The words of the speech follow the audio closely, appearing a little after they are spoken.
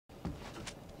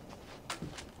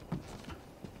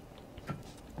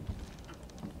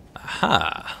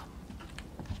Aha!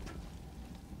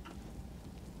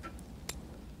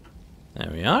 There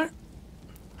we are.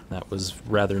 That was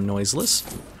rather noiseless.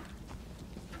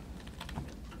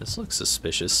 This looks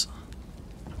suspicious,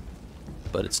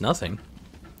 but it's nothing.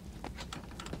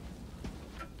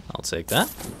 I'll take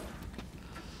that.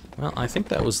 Well, I think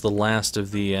that was the last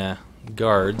of the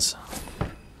guards.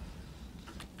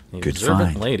 The Good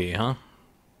observant find. lady, huh?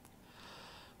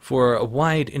 For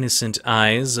wide, innocent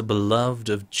eyes, beloved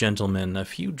of gentlemen, a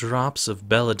few drops of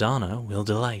belladonna will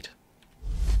delight.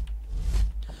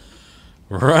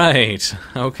 Right,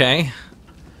 okay.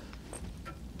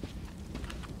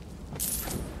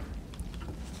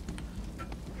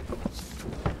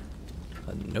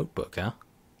 A notebook, huh?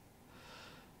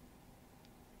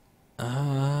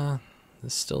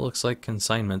 This still looks like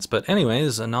consignments, but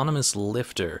anyways, anonymous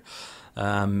lifter,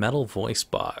 metal voice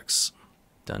box,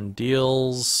 done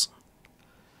deals.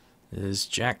 Is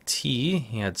Jack T.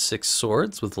 He had 6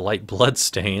 swords with light blood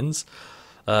stains.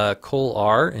 Cole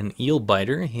R., an eel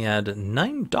biter. He had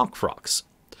 9 dock frocks.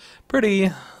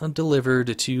 Pretty,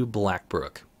 delivered to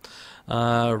Blackbrook.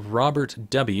 Robert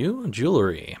W.,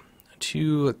 jewelry.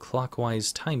 2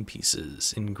 clockwise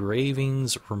timepieces.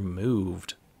 Engravings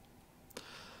removed.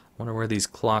 Wonder where these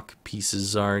clock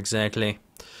pieces are exactly.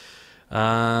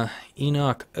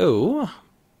 Enoch O.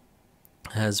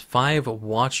 has 5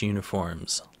 watch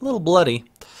uniforms. A little bloody.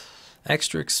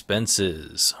 Extra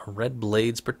expenses. Red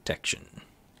Blades protection.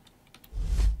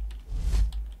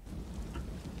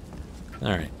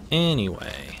 Alright,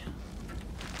 anyway.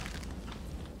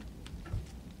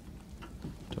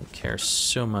 Don't care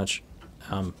so much.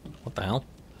 What the hell?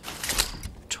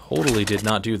 Totally did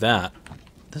not do that.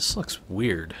 This looks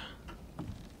weird.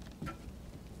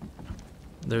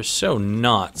 There's so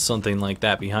not something like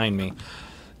that behind me.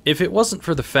 If it wasn't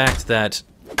for the fact that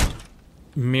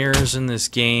mirrors in this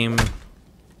game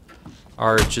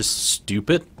are just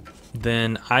stupid,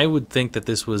 then I would think that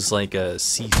this was like a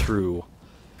see-through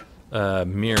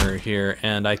mirror here,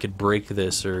 and I could break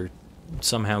this or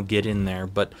somehow get in there,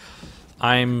 but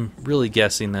I'm really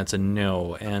guessing that's a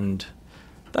no, and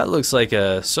that looks like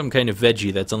some kind of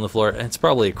veggie that's on the floor. It's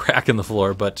probably a crack in the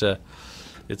floor, but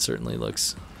it certainly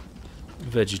looks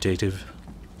vegetative.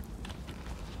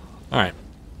 Alright.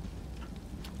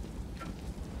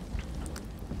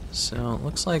 So, it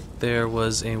looks like there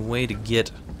was a way to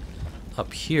get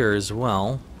up here as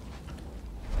well.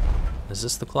 Is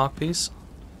this the clock piece?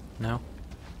 No?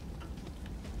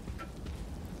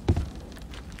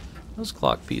 Those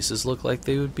clock pieces look like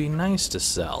they would be nice to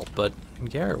sell, but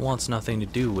Garrett wants nothing to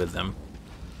do with them.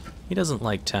 He doesn't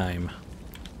like time.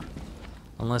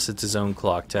 Unless it's his own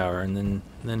clock tower, and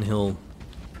then he'll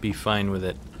be fine with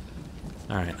it.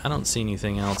 Alright, I don't see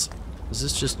anything else. Does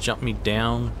this just jump me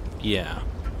down? Yeah.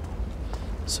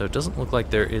 So it doesn't look like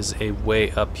there is a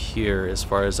way up here as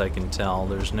far as I can tell.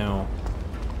 There's no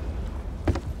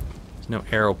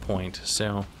arrow point,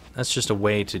 so that's just a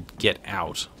way to get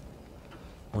out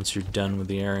once you're done with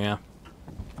the area.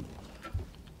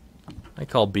 I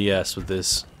call BS with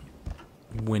this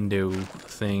window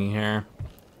thing here.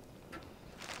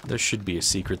 There should be a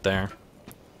secret there.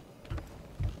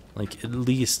 Like at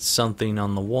least something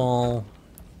on the wall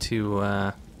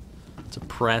to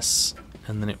press,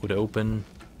 and then it would open.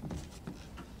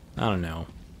 I don't know.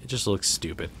 It just looks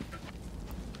stupid.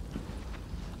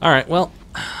 Alright, well,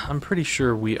 I'm pretty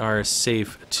sure we are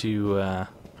safe to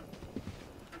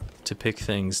pick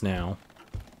things now.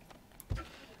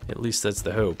 At least that's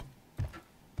the hope.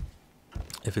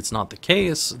 If it's not the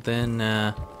case, then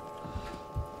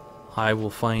I will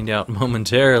find out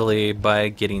momentarily by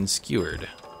getting skewered.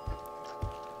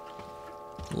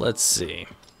 Let's see.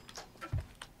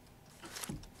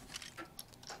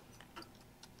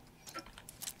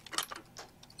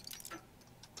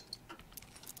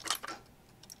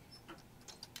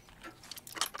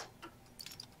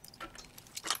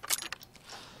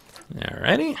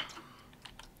 Alrighty.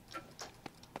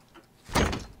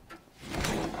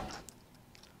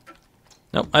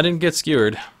 Nope, I didn't get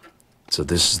skewered. So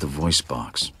this is the voice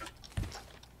box.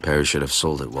 Perry should have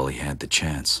sold it while he had the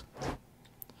chance.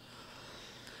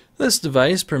 This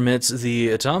device permits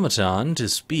the automaton to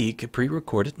speak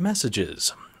pre-recorded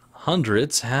messages.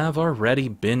 Hundreds have already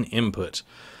been input,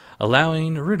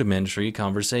 allowing rudimentary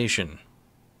conversation.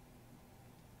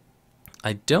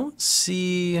 I don't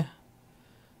see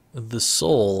the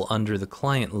soul under the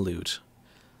client loot.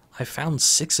 I found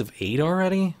 6 of 8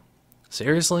 already?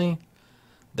 Seriously?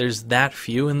 There's that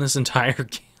few in this entire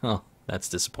game? Oh, that's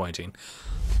disappointing.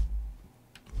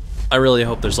 I really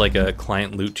hope there's like a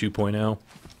client loot 2.0.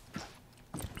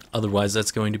 Otherwise,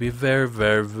 that's going to be very,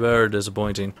 very, very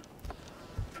disappointing.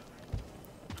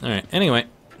 Alright, anyway.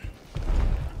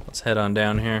 Let's head on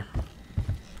down here.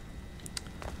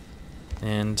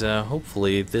 And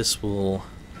hopefully this will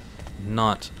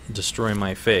not destroy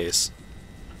my face.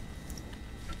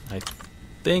 I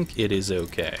think it is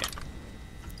okay.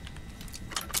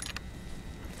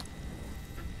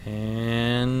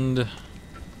 And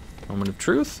moment of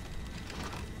truth.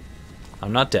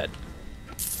 I'm not dead.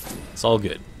 It's all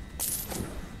good.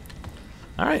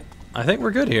 Alright, I think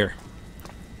we're good here.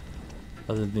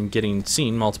 Other than getting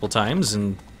seen multiple times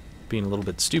and being a little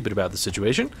bit stupid about the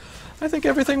situation, I think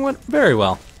everything went very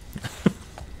well.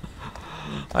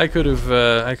 I could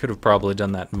have probably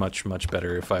done that much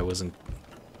better if I wasn't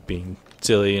being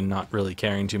silly and not really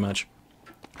caring too much.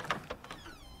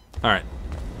 Alright.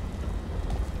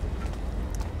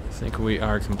 I think we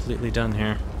are completely done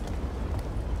here.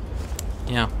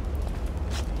 Yeah.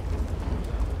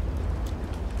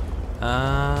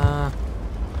 I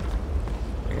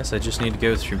guess I just need to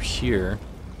go through here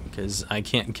because I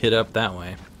can't get up that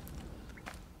way.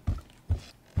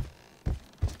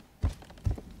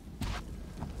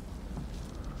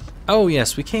 Oh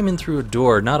yes, we came in through a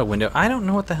door, not a window. I don't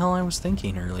know what the hell I was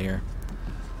thinking earlier.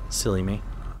 Silly me.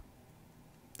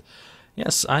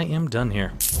 Yes, I am done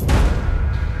here.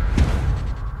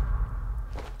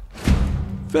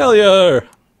 Failure!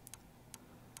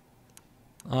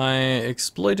 I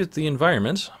exploited the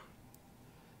environment.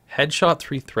 Headshot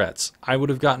 3 threats. I would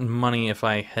have gotten money if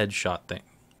I headshot thing.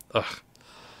 Ugh.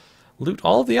 Loot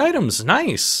all of the items.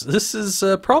 Nice! This is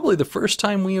probably the first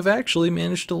time we have actually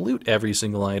managed to loot every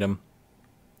single item.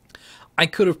 I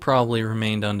could have probably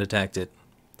remained undetected.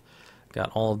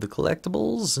 Got all of the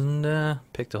collectibles and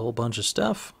picked a whole bunch of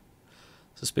stuff.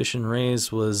 Suspicion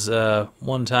raised was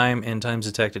 1 time and times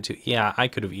detected 2. Yeah, I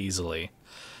could have easily,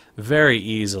 very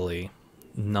easily,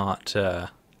 not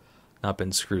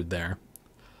been screwed there.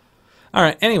 All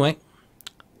right. Anyway,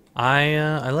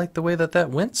 I like the way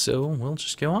that went, so we'll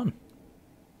just go on.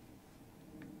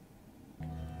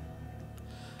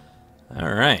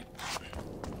 All right.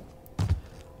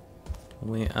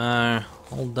 We are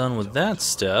all done with that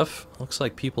stuff. Looks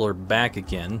like people are back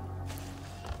again.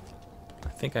 I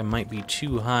think I might be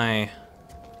too high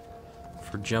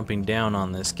for jumping down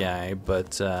on this guy,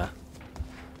 but I'm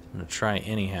gonna try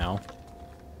anyhow.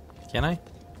 Can I?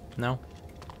 No?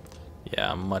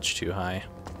 Yeah, much too high.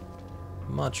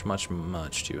 Much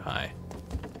too high.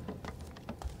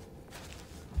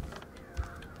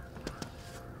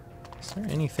 Is there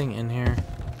anything in here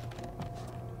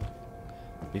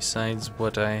besides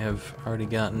what I have already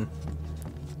gotten?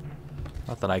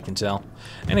 Not that I can tell.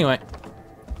 Anyway,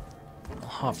 I'll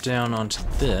hop down onto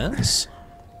this.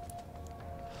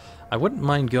 I wouldn't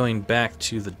mind going back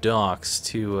to the docks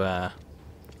to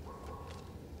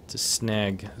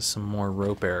snag some more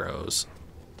rope arrows.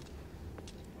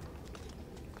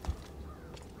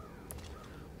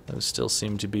 Those still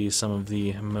seem to be some of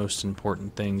the most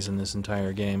important things in this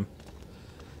entire game.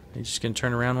 Are you just gonna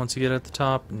turn around once you get at the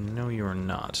top? No, you are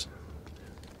not.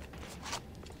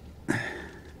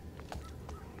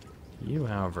 You,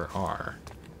 however, are.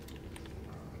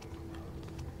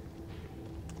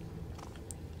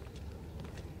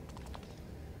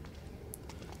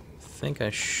 I think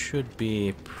I should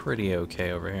be pretty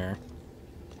okay over here.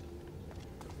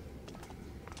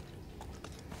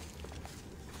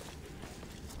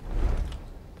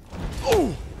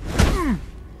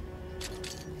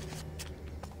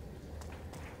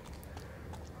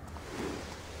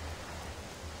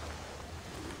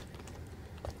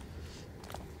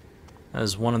 That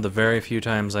is one of the very few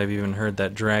times I've even heard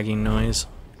that dragging noise.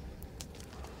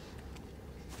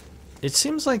 It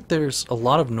seems like there's a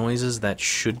lot of noises that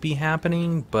should be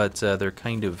happening, but they're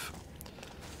kind of,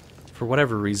 for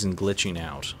whatever reason, glitching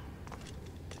out.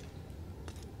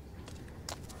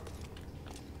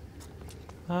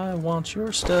 I want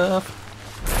your stuff.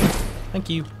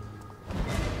 Thank you.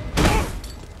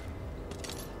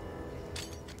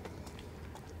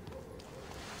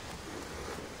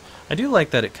 I do like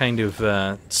that it kind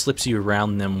of slips you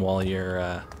around them while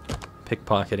you're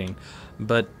pickpocketing,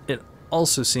 but it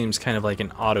also seems kind of like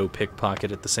an auto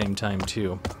pickpocket at the same time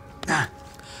too.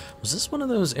 Was this one of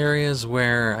those areas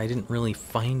where I didn't really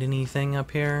find anything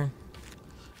up here?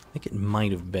 I think it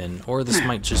might have been, or this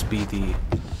might just be the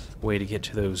way to get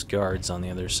to those guards on the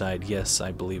other side. Yes,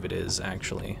 I believe it is,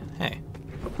 actually. Hey.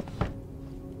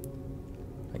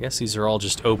 I guess these are all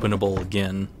just openable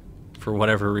again, for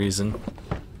whatever reason.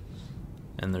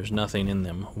 And there's nothing in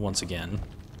them, once again.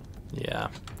 Yeah,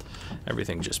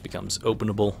 everything just becomes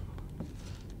openable.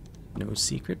 No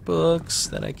secret books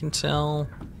that I can tell.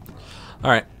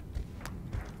 Alright.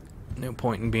 No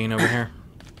point in being over here.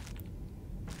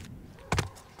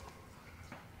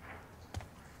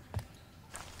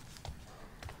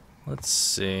 Let's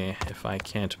see if I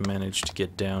can't manage to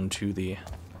get down to the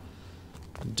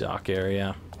dock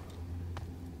area.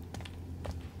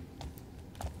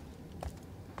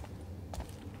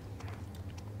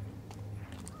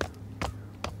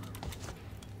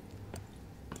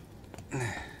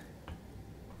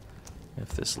 If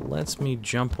this lets me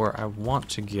jump where I want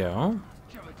to go.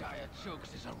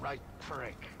 Is a right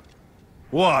prick.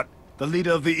 What? The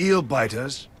leader of the eel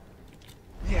biters?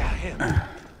 Yeah, him.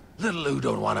 Little Lou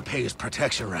don't want to pay his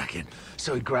protection racket,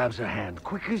 so he grabs her hand,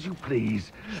 quick as you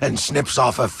please, and snips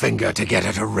off her finger to get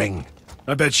her to ring.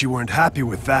 I bet you weren't happy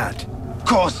with that.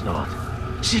 Course not.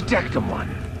 She decked him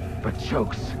one, but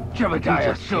chokes.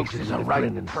 Jebediah Chokes is a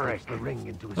right prick. The ring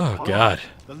into his Oh palm. God.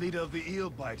 The leader of the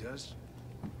eel biters?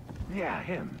 Yeah,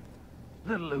 him.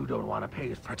 Little Lou don't want to pay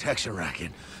his protection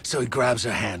racket, so he grabs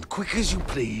her hand, quick as you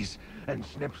please, and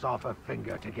snips off her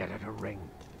finger to get her to ring.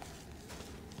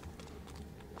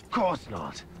 Course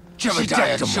not.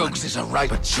 Jebediah Chokes is a right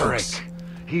prick.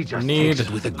 He just Need takes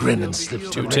it with a grin and slips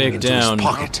the to ring take into down his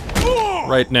pocket.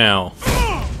 right now.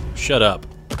 Shut up.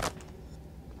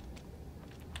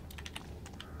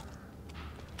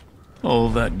 All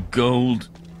that gold.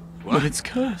 But it's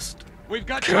cursed. We've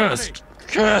got Cursed.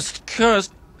 Cursed.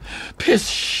 Cursed. Piss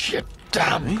shit.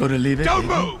 Damn. Gotta leave it. Don't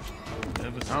move!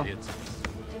 Never see it.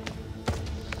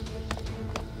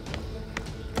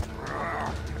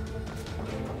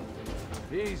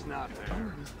 He's not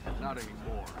there. Not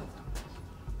anymore.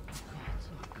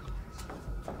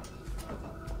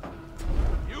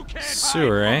 You can't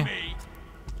Sewer, hide eh? from me.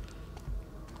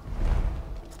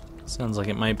 Sounds like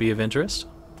it might be of interest.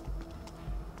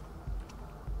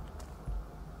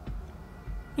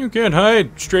 You can't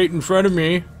hide straight in front of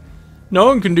me. No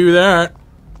one can do that.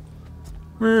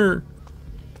 Brr.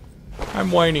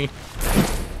 I'm whiny.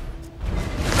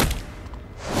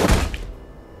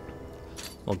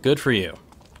 Well, good for you.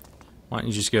 Why don't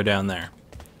you just go down there?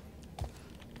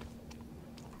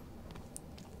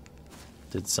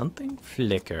 Did something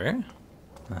flicker?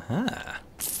 Aha.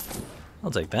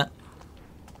 I'll take that.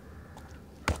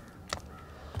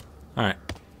 Alright.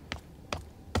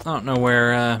 I don't know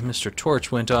where Mr. Torch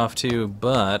went off to,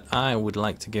 but I would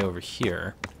like to go over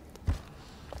here.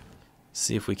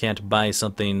 See if we can't buy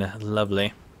something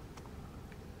lovely.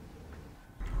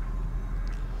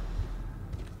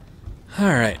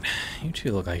 Alright, you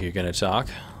two look like you're gonna talk.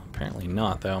 Apparently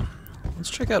not, though. Let's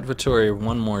check out Vittori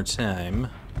one more time.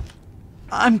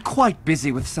 I'm quite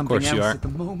busy with something course you else are. at the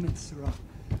moment, Sirrah.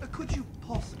 Could you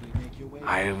possibly make your way?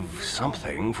 I've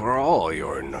something for all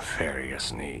your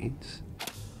nefarious needs.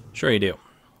 Sure you do.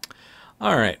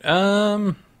 Alright,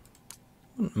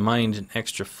 wouldn't mind an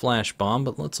extra flash bomb,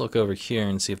 but let's look over here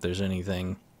and see if there's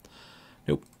anything.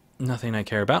 Nope, nothing I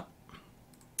care about.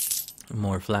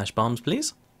 More flash bombs,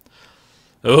 please.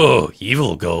 Oh,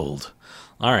 evil gold.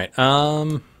 Alright,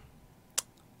 let's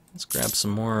grab some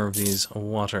more of these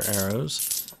water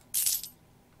arrows.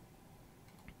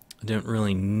 I don't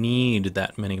really need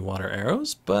that many water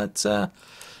arrows, but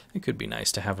it could be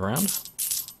nice to have around.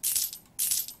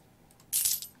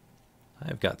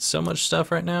 I've got so much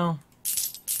stuff right now.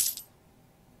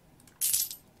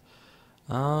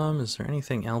 Is there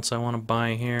anything else I want to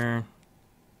buy here?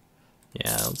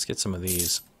 Yeah, let's get some of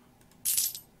these.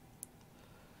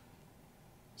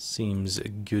 Seems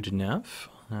good enough.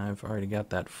 I've already got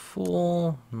that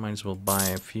full. Might as well buy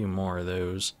a few more of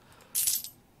those.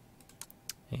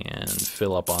 And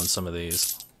fill up on some of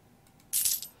these.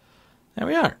 There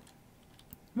we are.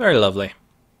 Very lovely.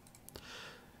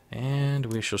 And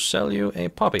we shall sell you a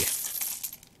poppy.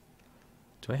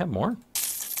 Do I have more?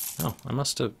 Oh, I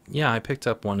must have... Yeah, I picked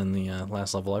up one in the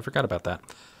last level. I forgot about that.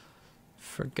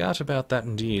 Forgot about that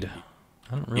indeed.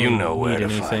 I don't really You know where need to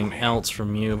find anything me. else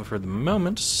from you for the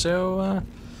moment, so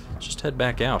just head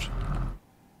back out.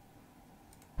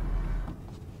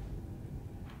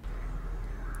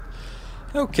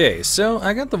 Okay, so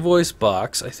I got the voice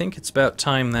box. I think it's about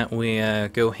time that we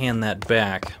go hand that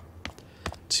back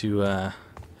to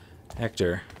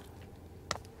Hector.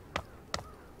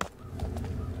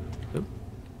 Oop.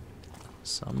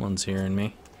 Someone's hearing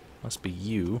me. Must be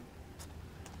you.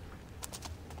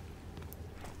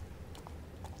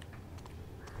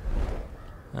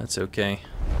 That's okay.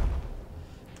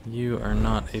 You are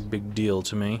not a big deal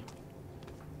to me.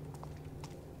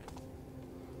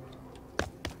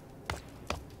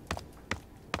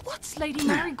 What's Lady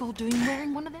Marigold doing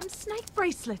wearing one of them snake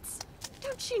bracelets?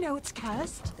 Don't she know it's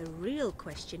cursed? The real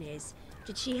question is,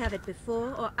 did she have it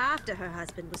before or after her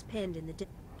husband was pinned in the...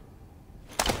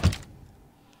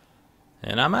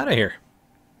 And I'm out of here.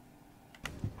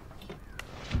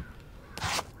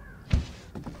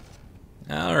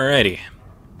 Alrighty.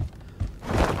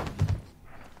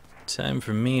 Time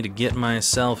for me to get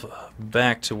myself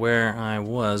back to where I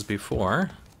was before.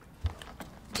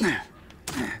 Maybe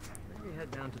head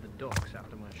down to the docks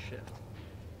after my shift.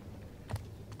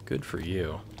 Good for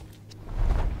you.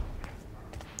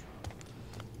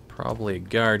 Probably a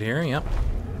guard here, yep.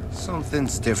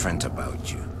 Something's different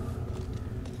about you.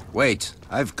 Wait,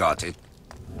 I've got it.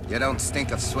 You don't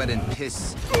stink of sweat and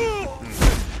piss.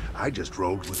 I just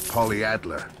rolled with Polly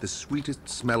Adler, the sweetest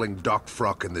smelling dock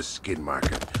frock in the skin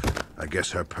market. I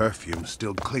guess her perfume's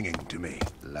still clinging to me.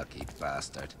 Lucky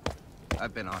bastard.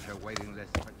 I've been on her waiting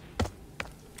list for...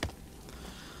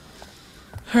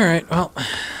 Alright, well,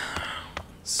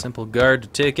 simple guard to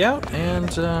take out,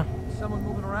 and Someone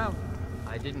moving around?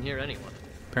 I didn't hear anyone.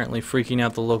 apparently freaking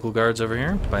out the local guards over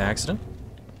here by accident.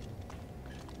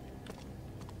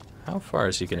 How far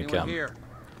is he gonna come? Here.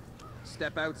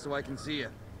 Step out so I can see you.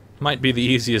 Might be the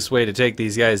easiest way to take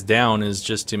these guys down is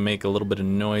just to make a little bit of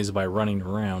noise by running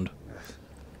around.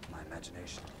 My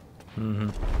imagination. Mm-hmm.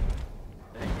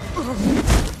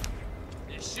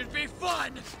 This should be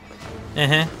fun.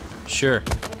 Uh-huh. Sure.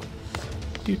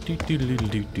 Do do do do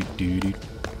do do do do.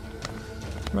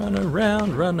 Run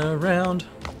around, run around.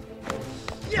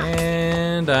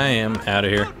 And I am out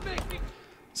of here.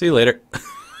 See you later.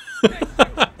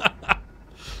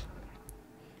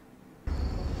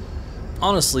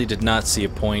 Honestly, did not see a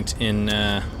point in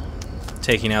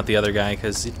taking out the other guy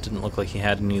because it didn't look like he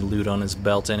had any loot on his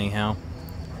belt anyhow.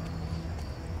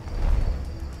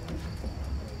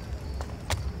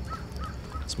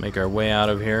 Let's make our way out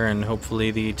of here, and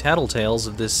hopefully the tattletales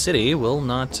of this city will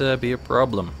not be a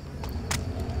problem.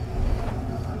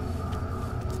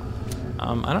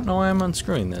 I don't know why I'm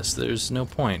unscrewing this. There's no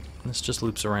point. This just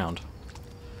loops around.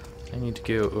 I need to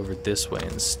go over this way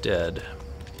instead.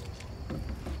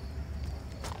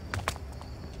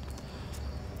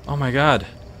 Oh my god.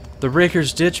 The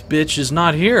Raker's Ditch bitch is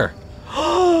not here.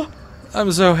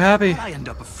 I'm so happy. I end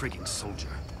up a friggin' soldier.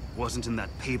 Wasn't in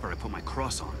that paper I put my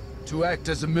cross on. To act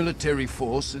as a military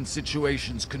force in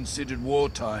situations considered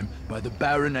wartime by the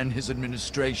Baron and his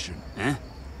administration. Eh?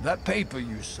 That paper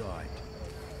you signed.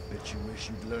 Bet you wish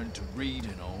you'd learned to read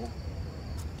and all.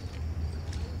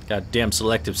 Goddamn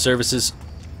selective services.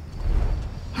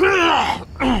 Don't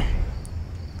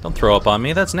throw up on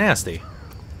me, that's nasty.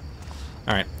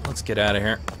 Alright, let's get out of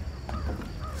here.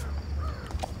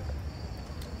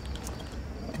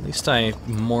 At least I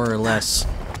more or less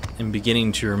am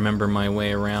beginning to remember my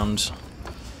way around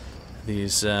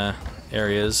these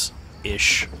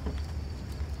areas-ish.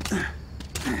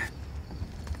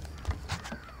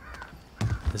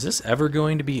 Is this ever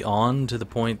going to be on to the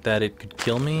point that it could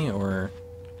kill me, or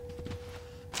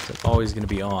is it always going to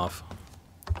be off?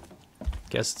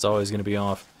 Guess it's always going to be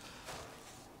off.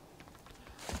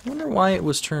 I wonder why it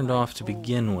was turned off to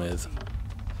begin with.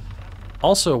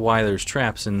 Also, why there's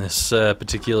traps in this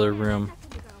particular room.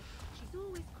 She's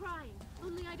always crying,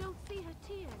 only I don't see her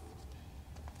tears.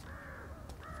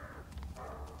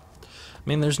 I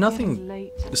mean, there's nothing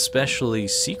especially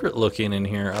secret looking in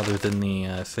here other than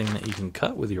the thing that you can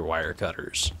cut with your wire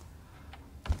cutters.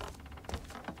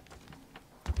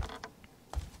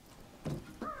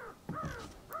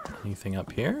 Anything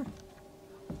up here?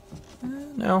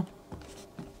 No.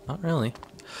 Not really.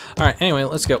 Alright, anyway,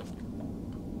 let's go.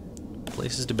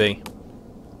 Places to be.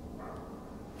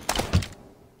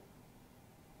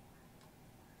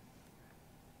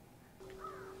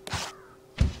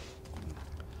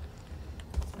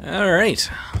 Alright.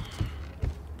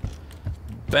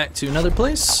 Back to another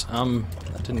place.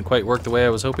 That didn't quite work the way I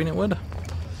was hoping it would.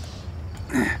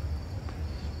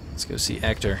 Let's go see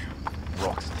Hector.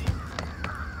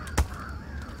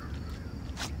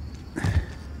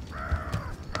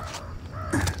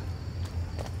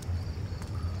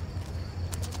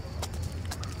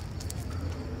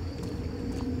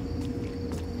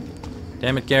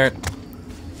 Damn it, Garrett.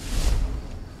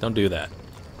 Don't do that.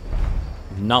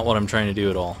 Not what I'm trying to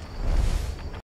do at all.